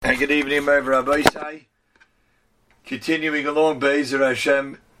good evening, Rabbi Isai. Continuing along, Be'ezer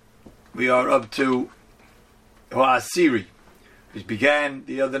Hashem, we are up to Ha'asiri, which began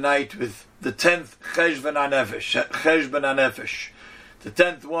the other night with the 10th Cheshvan HaNefesh. The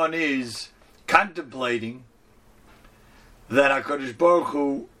 10th one is contemplating that HaKadosh Baruch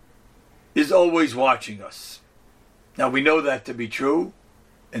Hu is always watching us. Now we know that to be true.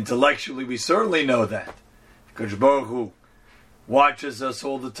 Intellectually, we certainly know that. HaKadosh Baruch Hu watches us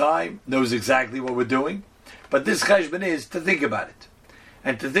all the time, knows exactly what we're doing. But this cheshbon is to think about it.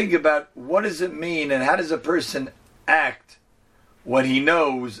 And to think about what does it mean and how does a person act when he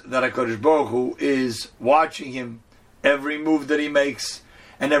knows that HaKadosh Baruch Hu is watching him, every move that he makes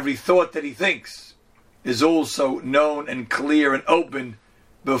and every thought that he thinks is also known and clear and open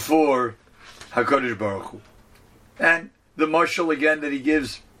before HaKadosh Baruch Hu. And the mashal again that he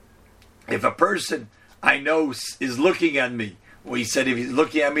gives, if a person I know is looking at me, well, he said if he's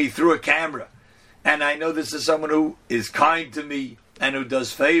looking at me through a camera, and I know this is someone who is kind to me and who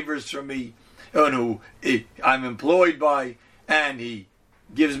does favors for me and who I'm employed by, and he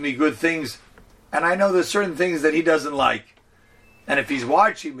gives me good things, and I know there's certain things that he doesn't like, and if he's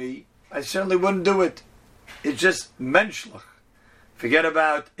watching me, I certainly wouldn't do it. It's just menschlich. Forget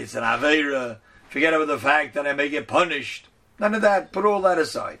about it's an aveira. Forget about the fact that I may get punished. None of that. Put all that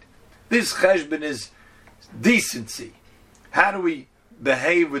aside. This cheshbon is decency. How do we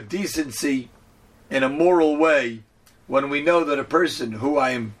behave with decency in a moral way when we know that a person who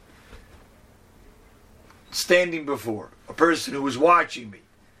I am standing before, a person who is watching me,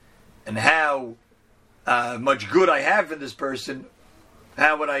 and how much good I have in this person,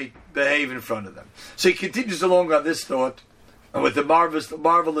 how would I behave in front of them? So he continues along on this thought with the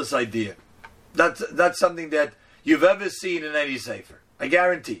marvelous idea. That's something that you've ever seen in any sefer. I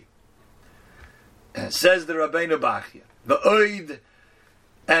guarantee. Says the Rabbeinu Bachya. The oid,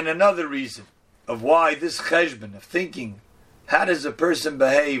 and another reason of why this cheshbon of thinking, how does a person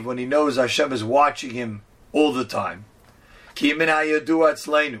behave when he knows Hashem is watching him all the time? Ki min hayadua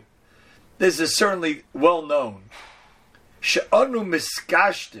atzleinu. This is certainly well known. She'anu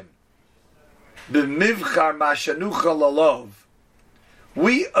miskashtim b'mivchar mashanucha lalov.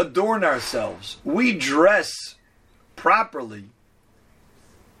 We adorn ourselves. We dress properly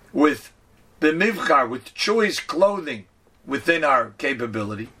with b'mivchar, with choice clothing within our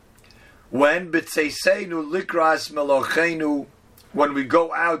capability. When b'tseisenu likras melochenu, when we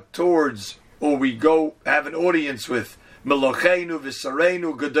go out towards, or we go have an audience with melochenu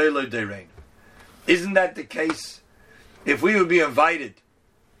v'sarenu gedolei dereinu. Isn't that the case? If we would be invited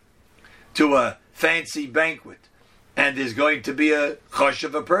to a fancy banquet, and there's going to be a chosh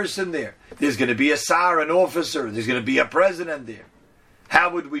of a person there, there's going to be a sar, an officer, there's going to be a president there,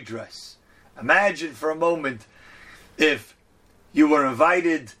 how would we dress? Imagine for a moment if you were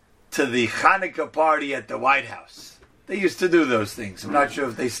invited to the Hanukkah party at the White House. They used to do those things. I'm not sure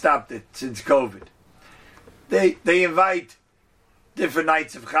if they stopped it since COVID. They invite different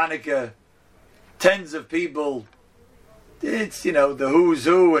nights of Hanukkah, tens of people. It's, the who's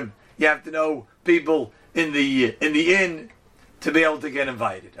who, and you have to know people in the inn to be able to get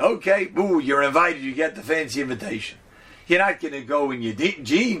invited. Okay, you're invited, you get the fancy invitation. You're not going to go in your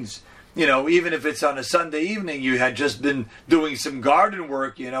jeans. Even if it's on a Sunday evening, you had just been doing some garden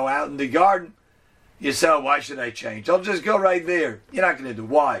work, out in the garden. You say, why should I change? I'll just go right there. You're not going to do.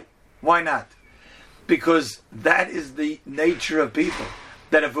 Why? Why not? Because that is the nature of people.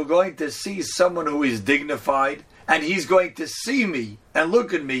 That if we're going to see someone who is dignified, and he's going to see me and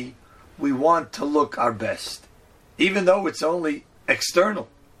look at me, we want to look our best. Even though it's only external.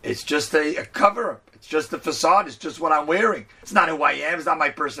 It's just a cover-up. It's just a facade. It's just what I'm wearing. It's not who I am. It's not my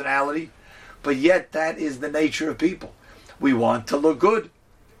personality. But yet, that is the nature of people. We want to look good.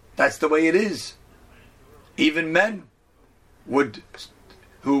 That's the way it is. Even men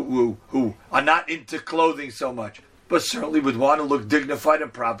who are not into clothing so much, but certainly would want to look dignified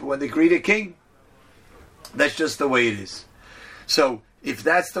and proper when they greet a king. That's just the way it is. So, if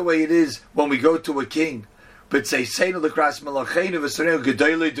that's the way it is when we go to a king, but say, or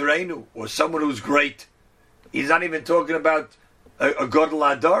someone who's great. He's not even talking about a Gadol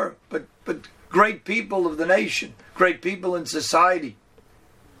Adar, but great people of the nation, great people in society.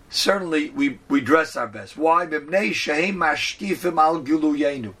 Certainly, we dress our best. Why? Because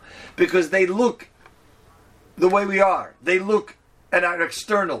they look the way we are. They look at our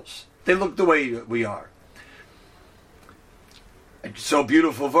externals. They look the way we are. And so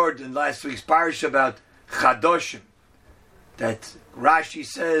beautiful word in last week's parsha about Chadoshim, that Rashi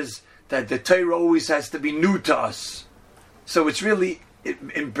says that the Torah always has to be new to us. So it's really,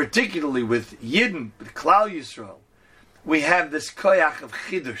 in particularly with Yidden, with Klal Yisrael, we have this koyach of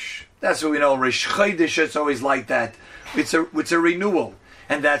chidush. That's what we know. Rosh Chodesh, it's always like that. It's a renewal.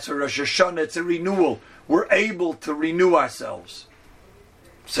 And that's for Rosh Hashanah, it's a renewal. We're able to renew ourselves.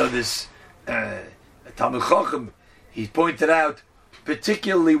 So this Talmud Chacham, he pointed out,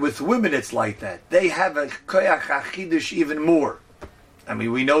 particularly with women, it's like that. They have a koyach hachidush even more. I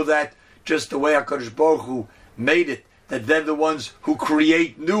mean, we know that just the way HaKadosh Baruch Hu made it, that they're the ones who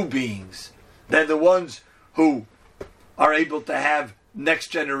create new beings. They're the ones who are able to have next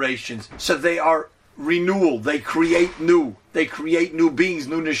generations. So they are renewal. They create new. They create new beings,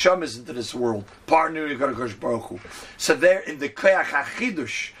 new neshamas into this world. Partner with HaKadosh Baruch Hu. So they're in the koyach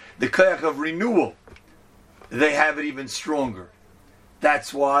hachidush, the koyach of renewal. They have it even stronger.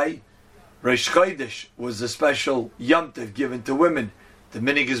 That's why Rosh Chodesh was a special Yom Tov given to women. The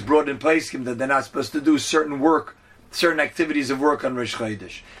minig is brought in Pesachim that they're not supposed to do certain work, certain activities of work on Rosh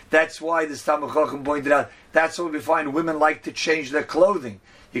Chodesh. That's why the Talmud Chacham pointed out, that's why we find women like to change their clothing.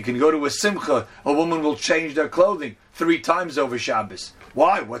 You can go to a simcha, a woman will change their clothing 3 times over Shabbos.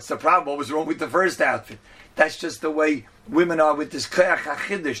 Why? What's the problem? What was wrong with the first outfit? That's just the way women are with this koyach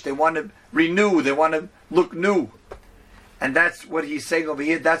hachidush. They want to renew, they want to look new. And that's what he's saying over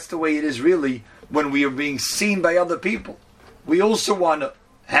here. That's the way it is really when we are being seen by other people. We also want to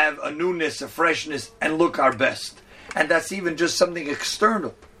have a newness, a freshness, and look our best. And that's even just something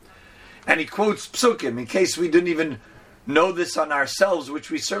external. And he quotes Psukim, in case we didn't even know this on ourselves,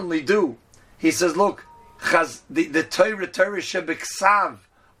 which we certainly do. He says, look, the Torah Shebiksav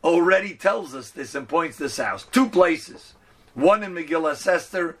already tells us this and points this out. 2 places. One in Megillah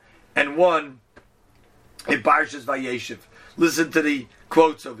Esther and one in Parshas Vayeshev. Listen to the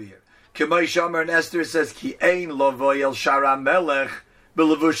quotes over here. K'may Shomer and Esther says, Ki ein lovoy el shara melech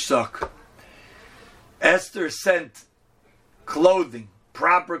b'levush sak. Esther sent clothing,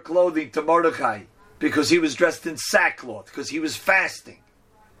 proper clothing to Mordechai because he was dressed in sackcloth, because he was fasting.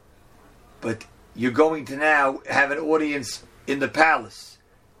 But you're going to now have an audience in the palace.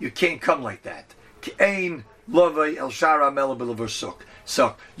 You can't come like that. Ki ein lovoy el shara melech b'levush sak.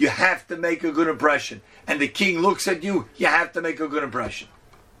 So you have to make a good impression. And the king looks at you, you have to make a good impression.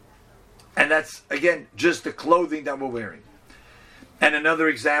 And that's, again, just the clothing that we're wearing. And another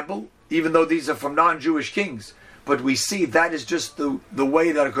example, even though these are from non-Jewish kings, but we see that is just the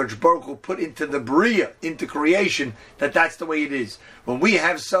way that HaKadosh Baruch Hu put into the Bria, into creation, that's the way it is. When we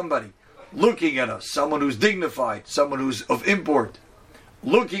have somebody looking at us, someone who's dignified, someone who's of import,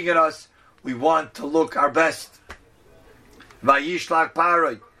 looking at us, we want to look our best. Vayishlach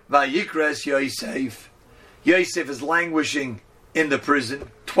Paroi, Vayikres Yosef. Yosef is languishing in the prison,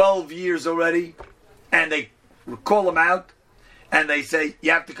 12 years already, and they call him out, and they say,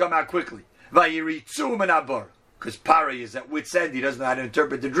 you have to come out quickly. Vayiritzu menabar, because Pari is at wit's end, he doesn't know how to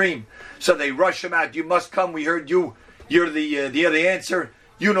interpret the dream. So they rush him out, you must come, we heard you, you're the answer,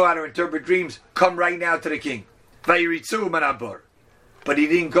 you know how to interpret dreams, come right now to the king. Vayiritzu menabar. But he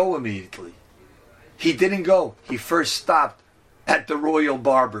didn't go immediately. He didn't go. He first stopped at the royal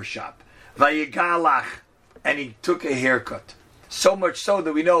barber shop. Vayigalach, and he took a haircut. So much so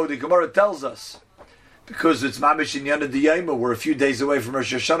that we know the Gemara tells us, because it's Mamish in Yana D'Yayma, we're a few days away from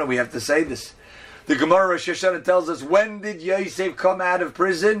Rosh Hashanah, we have to say this. The Gemara Rosh Hashanah tells us, when did Yosef come out of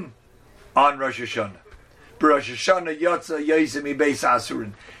prison? On Rosh Hashanah. Rosh Hashanah Yotza Yosef mi Beis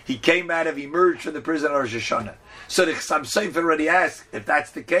Asurin. He emerged from the prison on Rosh Hashanah. So the Chassam Sofer already asked, if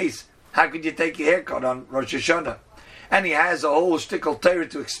that's the case, how could you take a haircut on Rosh Hashanah? And he has a whole shtickle Torah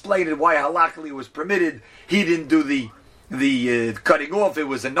to explain it, why halachically it was permitted. He didn't do the cutting off. It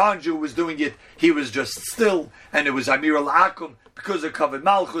was a non-Jew who was doing it. He was just still, and it was Amir al-Akum, because of Kavod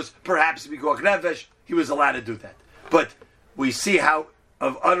Malchus, perhaps because Nefesh, he was allowed to do that. But we see how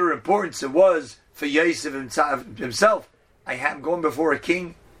of utter importance it was for Yosef himself. I'm going before a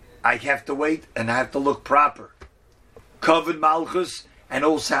king, I have to wait, and I have to look proper. Kavod Malchus, and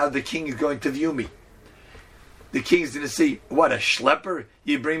also how the king is going to view me. The king's going to see, what, a schlepper?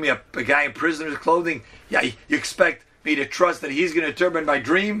 You bring me a guy in prisoner's clothing? Yeah, you expect me to trust that he's going to interpret my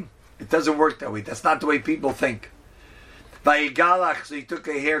dream? It doesn't work that way. That's not the way people think. Vayigalach, so he took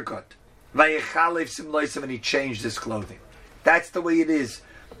a haircut. Vayichalef simloisim, and he changed his clothing. That's the way it is.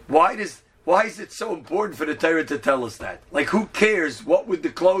 Why is it so important for the Torah to tell us that? Like, who cares what with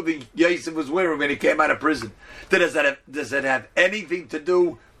the clothing Yosef was wearing when he came out of prison? Does that have anything to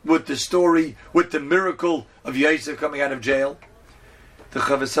do with the story, with the miracle of Yosef coming out of jail? The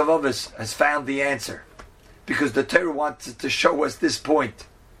Chavos HaLevavos has found the answer, because the Torah wants to show us this point,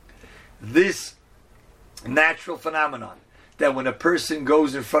 this natural phenomenon, that when a person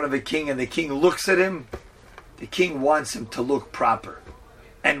goes in front of a king and the king looks at him, the king wants him to look proper.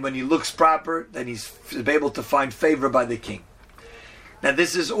 and when he looks proper, then he's able to find favor by the king. Now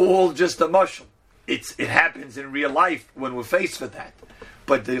this is all just a mushal. It happens in real life when we're faced with that.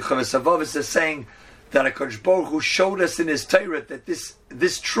 But the Chovos HaLevavos is saying that HaKadosh Baruch Hu showed us in His Torah that this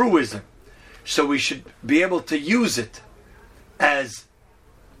truism, so we should be able to use it as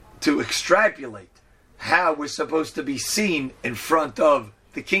to extrapolate how we're supposed to be seen in front of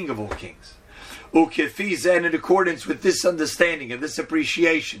the King of all kings. And in accordance with this understanding and this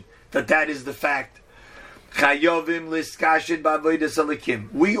appreciation that is the fact,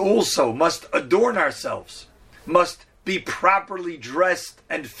 we also must adorn ourselves, must be properly dressed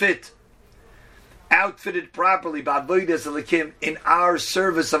and fit, outfitted properly in our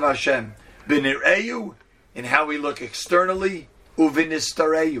service of Hashem, in how we look externally,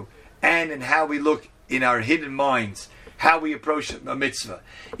 and in how we look in our hidden minds, how we approach a mitzvah.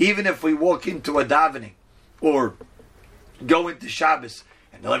 Even if we walk into a davening or go into Shabbos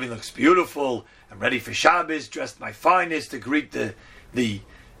and everything looks beautiful, I'm ready for Shabbos, dressed my finest to greet the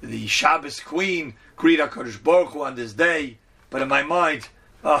Shabbos queen, greet HaKadosh Baruch Hu on this day. But in my mind,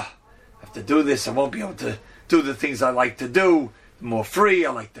 I have to do this, I won't be able to do the things I like to do. I'm more free,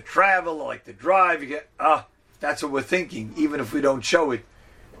 I like to travel, I like to drive. That's what we're thinking, even if we don't show it.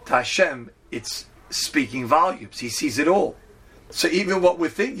 To Hashem, it's speaking volumes. He sees it all. So even what we're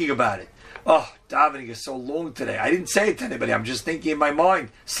thinking about it, davening is so long today. I didn't say it to anybody. I'm just thinking in my mind.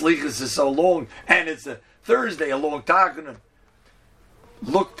 Slichus is so long, and it's a Thursday, a long takunan.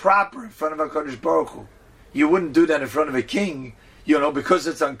 Look proper in front of HaKadosh Baruch Hu. You wouldn't do that in front of a king, because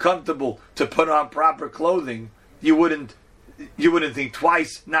it's uncomfortable to put on proper clothing. You wouldn't think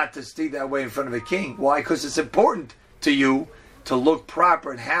twice not to stay that way in front of a king. Why? Because it's important to you to look proper,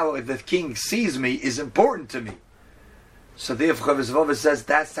 and how the king sees me is important to me. So therefore, Chovos HaLevavos says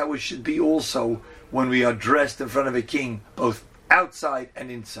that's how it should be also when we are dressed in front of a king, both outside and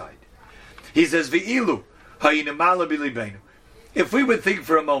inside. He says, "V'ilu hayinamala b'libeinu." If we would think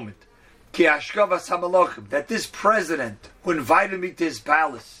for a moment, ki hashkavas hamalachim, that this president who invited me to his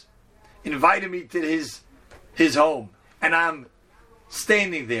palace, invited me to his home, and I'm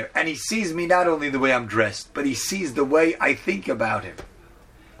standing there, and he sees me not only the way I'm dressed, but he sees the way I think about him.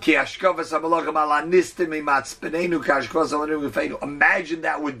 Imagine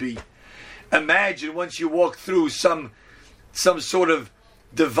that would be. Imagine once you walk through some sort of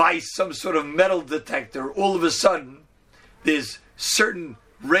device, some sort of metal detector, all of a sudden there's certain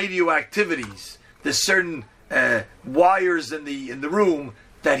radioactivities, there's certain wires in the room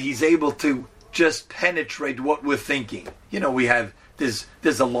that he's able to just penetrate what we're thinking.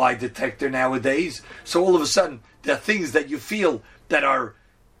 There's a lie detector nowadays, so all of a sudden there are things that you feel that are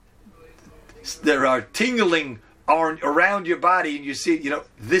tingling around your body, and you see,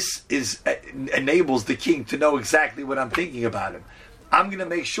 this enables the king to know exactly what I'm thinking about him. I'm going to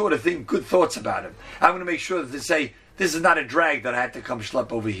make sure to think good thoughts about him. I'm going to make sure to say, this is not a drag that I had to come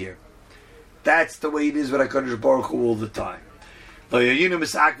schlep over here. That's the way it is with HaKadosh Baruch Hu all the time.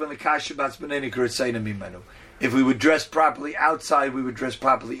 If we would dress properly outside, we would dress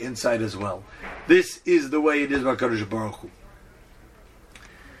properly inside as well. This is the way it is with HaKadosh Baruch Hu.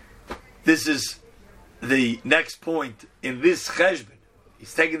 This is the next point in this cheshbon.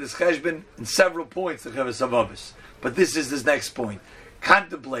 He's taking this cheshbon in several points, the Chovos HaLevavos. But this is his next point.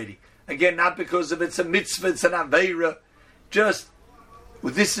 Contemplating. Again, not because of it's a mitzvah, it's an aveira. Just,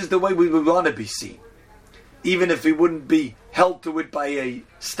 this is the way we would want to be seen. Even if we wouldn't be held to it by a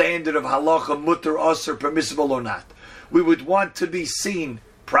standard of halacha, mutter, usr, permissible or not. We would want to be seen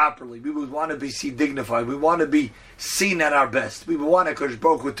properly. We would want to be seen dignified. We want to be seen at our best. We would want HaKadosh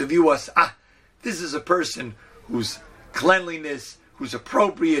Baruch Hu to view us, this is a person whose cleanliness, who's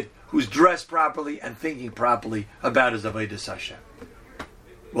appropriate, who's dressed properly and thinking properly about his avodas Hashem.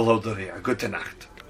 We'll hold over here. Good Nacht.